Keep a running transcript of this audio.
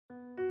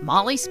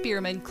Molly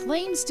Spearman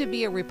claims to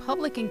be a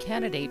Republican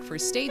candidate for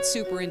State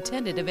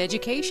Superintendent of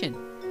Education.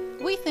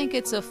 We think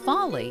it's a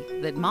folly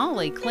that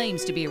Molly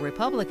claims to be a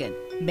Republican,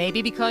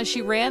 maybe because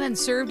she ran and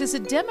served as a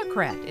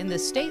Democrat in the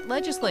state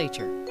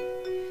legislature.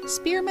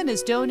 Spearman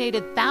has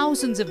donated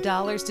thousands of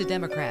dollars to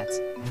Democrats.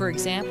 For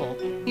example,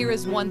 here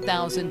is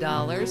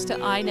 $1,000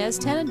 to Inez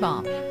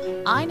Tenenbaum.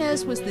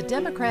 Inez was the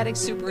Democratic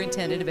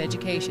Superintendent of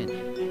Education.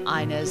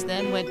 Inez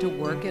then went to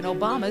work in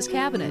Obama's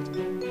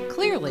cabinet.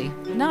 Clearly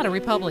not a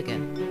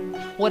Republican.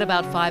 What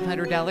about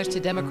 $500 to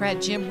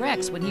Democrat Jim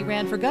Rex when he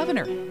ran for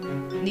governor?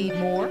 Need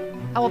more?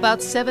 How about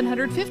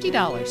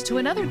 $750 to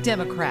another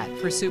Democrat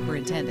for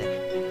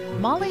superintendent?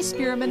 Molly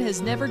Spearman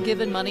has never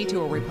given money to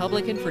a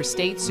Republican for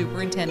State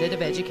Superintendent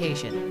of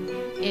Education.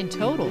 In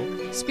total,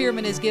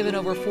 Spearman has given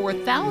over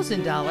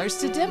 $4,000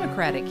 to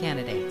Democratic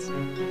candidates.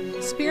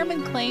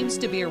 Spearman claims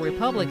to be a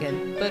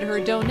Republican, but her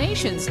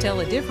donations tell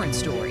a different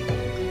story.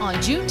 On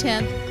June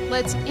 10th,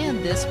 let's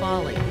end this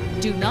folly.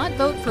 Do not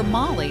vote for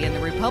Molly in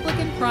the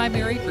Republican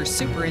primary for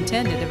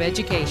Superintendent of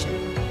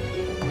Education.